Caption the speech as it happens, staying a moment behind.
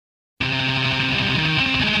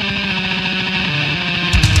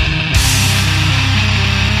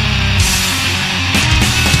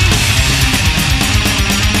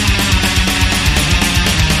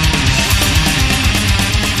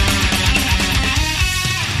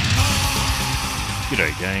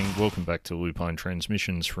G'day gang, welcome back to Lupine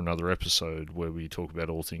Transmissions for another episode where we talk about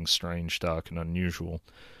all things strange, dark and unusual.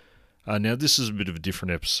 Now this is a bit of a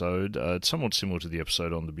different episode. It's somewhat similar to the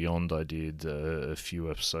episode on the Beyond I did a few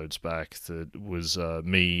episodes back that was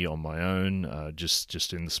me on my own,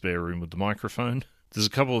 just in the spare room with the microphone. There's a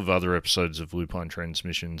couple of other episodes of Lupine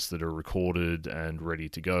Transmissions that are recorded and ready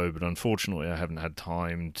to go, but unfortunately I haven't had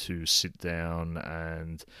time to sit down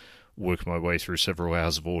and work my way through several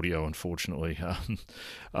hours of audio, unfortunately.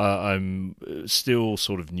 I'm still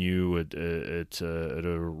sort of new at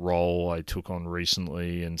a role I took on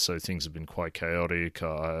recently, and so things have been quite chaotic.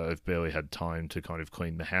 I've barely had time to kind of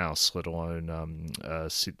clean the house, let alone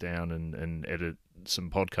sit down and edit some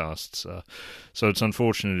podcasts. So it's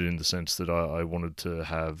unfortunate in the sense that I wanted to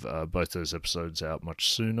have both those episodes out much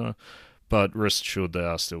sooner. But rest assured they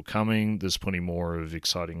are still coming. There's plenty more of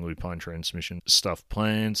exciting Lupine Transmission stuff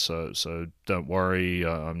planned, so don't worry.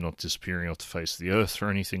 I'm not disappearing off the face of the earth or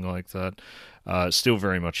anything like that. Still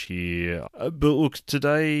very much here. But look,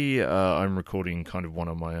 today I'm recording kind of one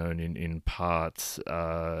on my own in part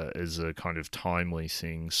as a kind of timely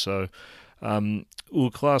thing. So,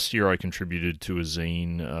 look, last year I contributed to a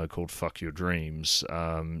zine called Fuck Your Dreams.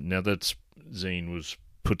 Now that zine was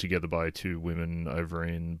put together by two women over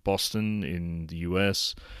in Boston in the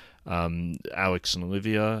US, Alex and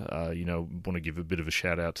Olivia. Want to give a bit of a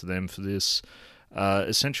shout out to them for this.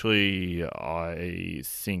 Essentially, I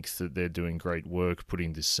think that they're doing great work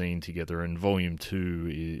putting this scene together, and Volume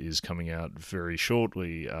 2 is coming out very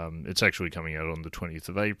shortly. It's actually coming out on the 20th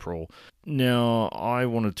of April. Now, I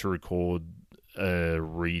wanted to record a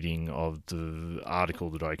reading of the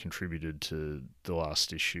article that I contributed to the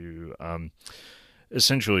last issue.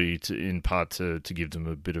 Essentially, in part to give them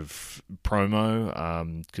a bit of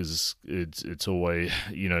promo, because it's always,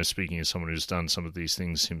 speaking as someone who's done some of these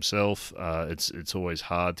things himself, it's always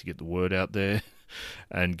hard to get the word out there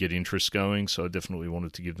and get interest going, so I definitely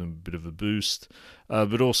wanted to give them a bit of a boost.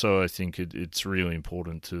 But also I think it's really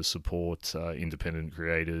important to support independent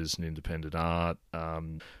creators and independent art.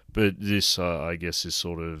 But this, I guess, is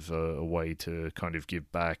sort of a way to kind of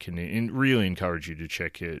give back and really encourage you to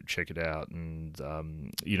check it out. And,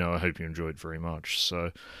 I hope you enjoy it very much.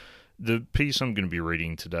 So the piece I'm going to be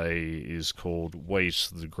reading today is called Ways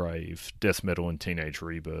to the Grave, Death Metal and Teenage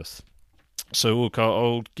Rebirth. So look,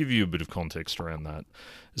 I'll give you a bit of context around that.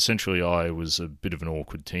 Essentially, I was a bit of an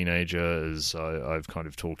awkward teenager, as I've kind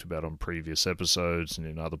of talked about on previous episodes and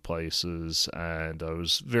in other places, and I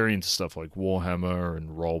was very into stuff like Warhammer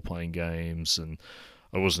and role-playing games, and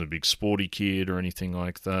I wasn't a big sporty kid or anything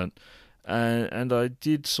like that. And I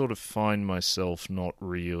did sort of find myself not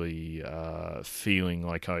really feeling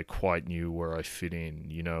like I quite knew where I fit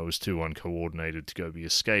in. I was too uncoordinated to go be a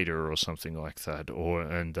skater or something like that,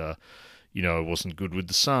 I wasn't good with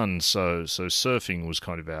the sun, so surfing was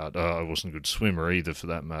kind of out. I wasn't a good swimmer either, for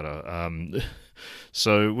that matter.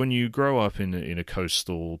 So when you grow up in a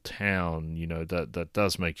coastal town, that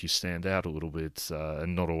does make you stand out a little bit,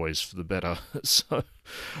 and not always for the better. So,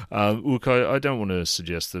 look, I don't want to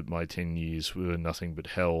suggest that my 10 years were nothing but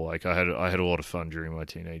hell. Like I had a lot of fun during my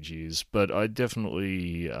teenage years, but I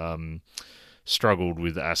definitely struggled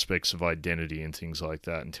with aspects of identity and things like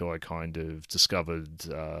that until I kind of discovered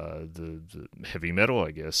the heavy metal,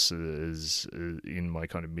 I guess, is in my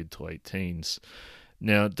kind of mid to late teens.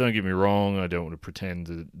 Now, don't get me wrong, I don't want to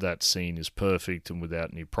pretend that scene is perfect and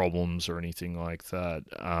without any problems or anything like that.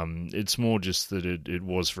 It's more just that it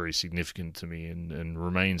was very significant to me and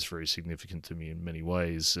remains very significant to me in many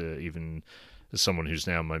ways, even as someone who's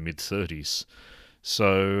now in my mid-30s.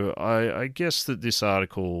 So I guess that this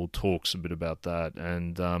article talks a bit about that,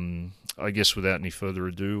 and I guess without any further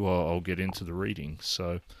ado, I'll get into the reading.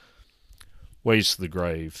 So, Ways to the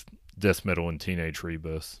Grave, Death Metal and Teenage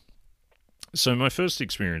Rebirth. So my first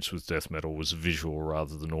experience with death metal was a visual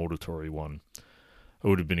rather than auditory one. I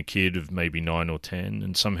would have been a kid of maybe 9 or 10,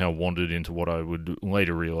 and somehow wandered into what I would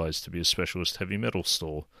later realise to be a specialist heavy metal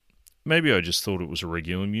store. Maybe I just thought it was a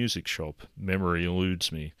regular music shop. Memory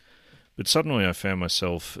eludes me. But suddenly I found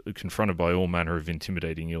myself confronted by all manner of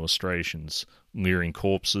intimidating illustrations, leering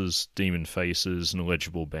corpses, demon faces, and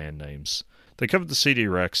illegible band names. They covered the CD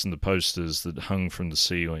racks and the posters that hung from the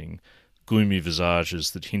ceiling, gloomy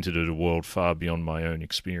visages that hinted at a world far beyond my own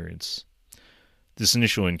experience. This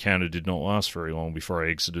initial encounter did not last very long before I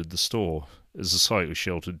exited the store. As a slightly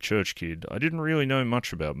sheltered church kid, I didn't really know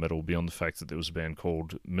much about metal beyond the fact that there was a band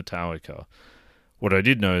called Metallica. What I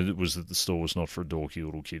did know was that the store was not for a dorky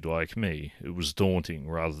little kid like me. It was daunting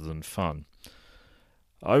rather than fun.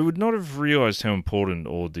 I would not have realised how important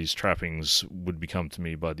all of these trappings would become to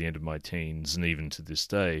me by the end of my teens, and even to this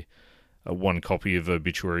day. One copy of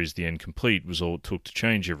Obituaries The End Complete was all it took to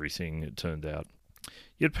change everything, it turned out.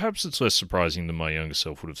 Yet perhaps it's less surprising than my younger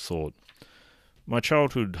self would have thought. My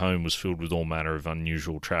childhood home was filled with all manner of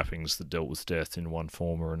unusual trappings that dealt with death in one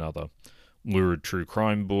form or another. Lurid true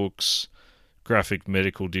crime books, graphic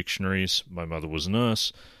medical dictionaries, my mother was a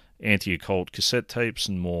nurse, anti-occult cassette tapes,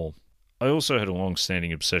 and more. I also had a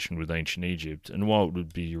long-standing obsession with ancient Egypt, and while it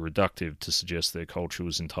would be reductive to suggest their culture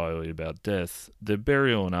was entirely about death, their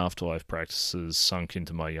burial and afterlife practices sunk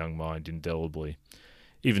into my young mind indelibly.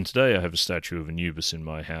 Even today I have a statue of Anubis in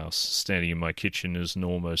my house, standing in my kitchen as an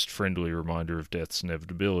almost friendly reminder of death's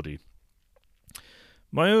inevitability.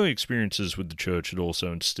 My early experiences with the church had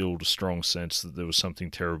also instilled a strong sense that there was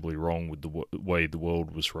something terribly wrong with the way the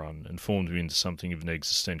world was run, and formed me into something of an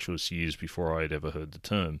existentialist years before I had ever heard the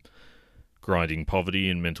term. Grinding poverty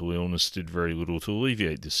and mental illness did very little to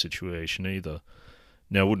alleviate this situation either.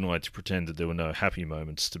 Now, I wouldn't like to pretend that there were no happy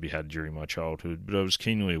moments to be had during my childhood, but I was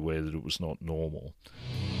keenly aware that it was not normal.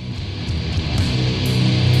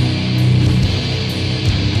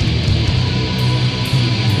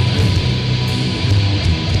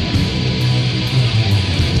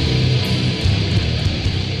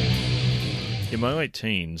 In my late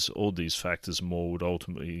teens, all these factors and more would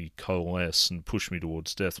ultimately coalesce and push me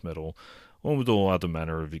towards death metal, along with all other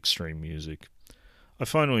manner of extreme music. I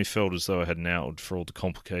finally felt as though I had an outlet for all the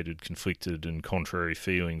complicated, conflicted, and contrary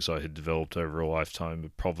feelings I had developed over a lifetime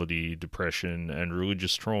of poverty, depression, and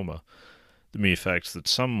religious trauma. The mere fact that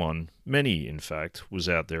someone, many in fact, was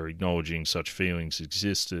out there acknowledging such feelings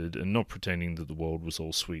existed and not pretending that the world was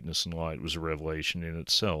all sweetness and light was a revelation in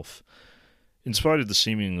itself. In spite of the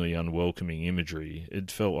seemingly unwelcoming imagery, it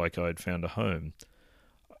felt like I had found a home.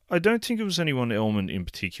 I don't think it was any one element in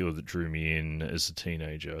particular that drew me in as a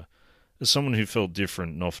teenager. As someone who felt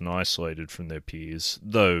different and often isolated from their peers,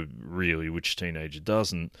 though really which teenager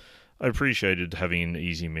doesn't, I appreciated having an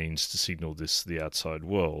easy means to signal this to the outside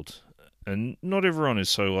world. And not everyone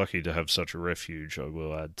is so lucky to have such a refuge, I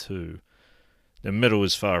will add too. Now, metal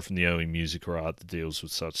is far from the only music or art that deals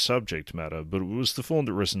with such subject matter, but it was the form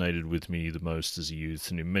that resonated with me the most as a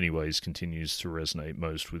youth, and in many ways continues to resonate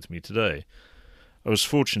most with me today. I was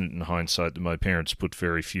fortunate in hindsight that my parents put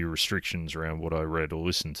very few restrictions around what I read or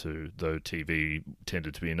listened to, though TV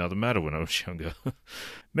tended to be another matter when I was younger.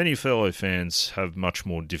 Many fellow fans have much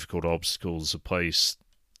more difficult obstacles placed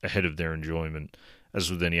ahead of their enjoyment,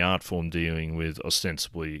 as with any art form dealing with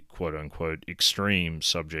ostensibly quote-unquote extreme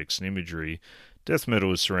subjects and imagery. Death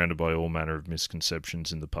metal is surrounded by all manner of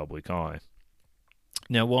misconceptions in the public eye.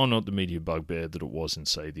 Now, while not the media bugbear that it was in,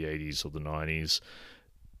 say, the 80s or the 90s,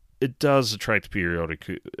 it does attract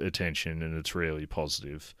periodic attention, and it's rarely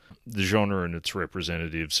positive. The genre and its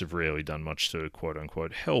representatives have rarely done much to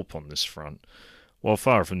quote-unquote help on this front. While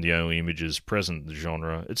far from the only images present in the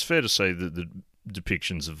genre, it's fair to say that the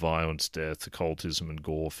depictions of violence, death, occultism, and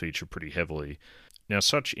gore feature pretty heavily. Now,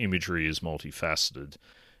 such imagery is multifaceted.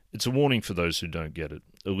 It's a warning for those who don't get it,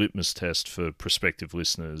 a litmus test for prospective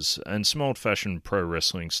listeners, and some old-fashioned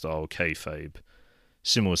pro-wrestling-style kayfabe.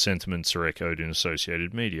 Similar sentiments are echoed in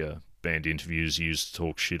associated media. Band interviews used to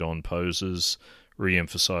talk shit on posers,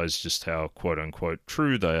 re-emphasize just how quote-unquote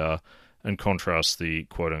true they are, and contrast the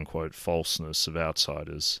quote-unquote falseness of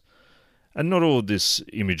outsiders. And not all of this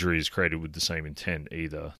imagery is created with the same intent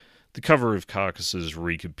either. The cover of Carcass's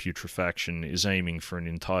Reek of Putrefaction is aiming for an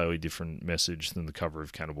entirely different message than the cover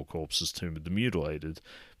of Cannibal Corpse's Tomb of the Mutilated,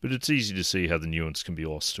 but it's easy to see how the nuance can be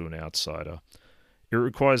lost to an outsider. It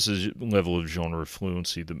requires a level of genre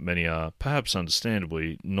fluency that many are, perhaps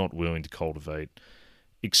understandably, not willing to cultivate.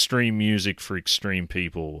 Extreme music for extreme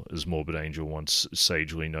people, as Morbid Angel once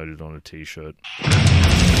sagely noted on a t-shirt.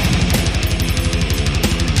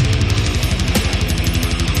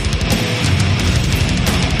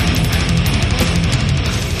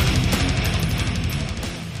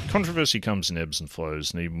 Controversy comes in ebbs and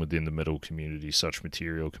flows, and even within the metal community such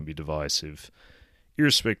material can be divisive.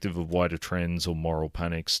 Irrespective of wider trends or moral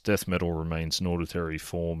panics, death metal remains an auditory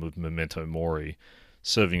form of memento mori,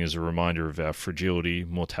 serving as a reminder of our fragility,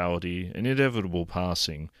 mortality, and inevitable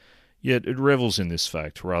passing. Yet it revels in this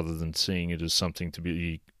fact rather than seeing it as something to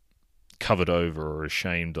be covered over or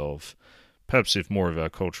ashamed of. Perhaps if more of our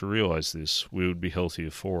culture realised this, we would be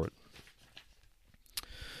healthier for it.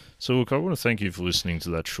 So look, I want to thank you for listening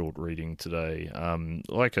to that short reading today.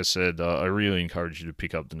 Like I said, I really encourage you to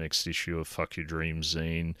pick up the next issue of Fuck Your Dreams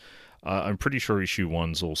zine. I'm pretty sure issue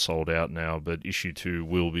 1's all sold out now, but issue 2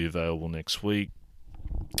 will be available next week.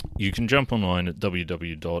 You can jump online at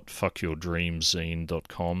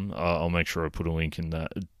www.fuckyourdreamzine.com. I'll make sure I put a link in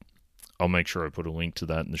that. I'll make sure I put a link to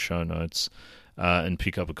that in the show notes. and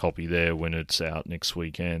pick up a copy there when it's out next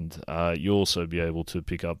weekend. You'll also be able to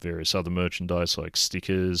pick up various other merchandise like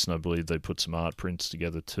stickers, and I believe they put some art prints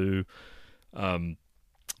together too.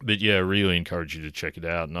 But yeah, I really encourage you to check it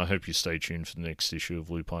out, and I hope you stay tuned for the next issue of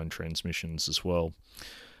Lupine Transmissions as well.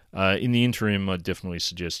 In the interim, I definitely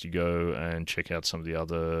suggest you go and check out some of the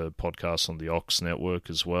other podcasts on the Ox Network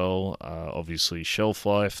as well. Obviously, Shelf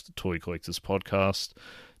Life, the Toy Collectors Podcast,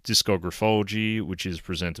 Discographology, which is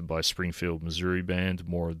presented by Springfield Missouri Band,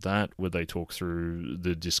 more of that, where they talk through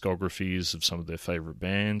the discographies of some of their favourite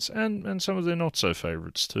bands and some of their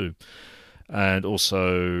not-so-favourites too. And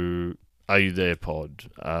also Are You There Pod,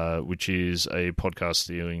 which is a podcast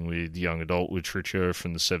dealing with young adult literature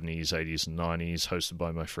from the 70s, 80s and 90s, hosted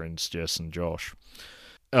by my friends Jess and Josh.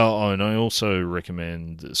 And I also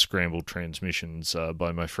recommend Scrambled Transmissions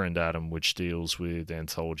by my friend Adam, which deals with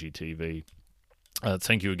Anthology TV.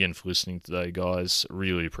 Thank you again for listening today, guys.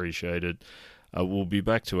 Really appreciate it. We'll be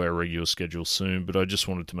back to our regular schedule soon, but I just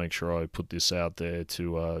wanted to make sure I put this out there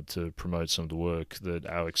to promote some of the work that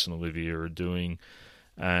Alex and Olivia are doing.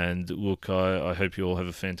 And look, I hope you all have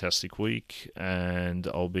a fantastic week, and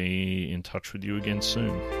I'll be in touch with you again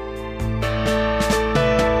soon.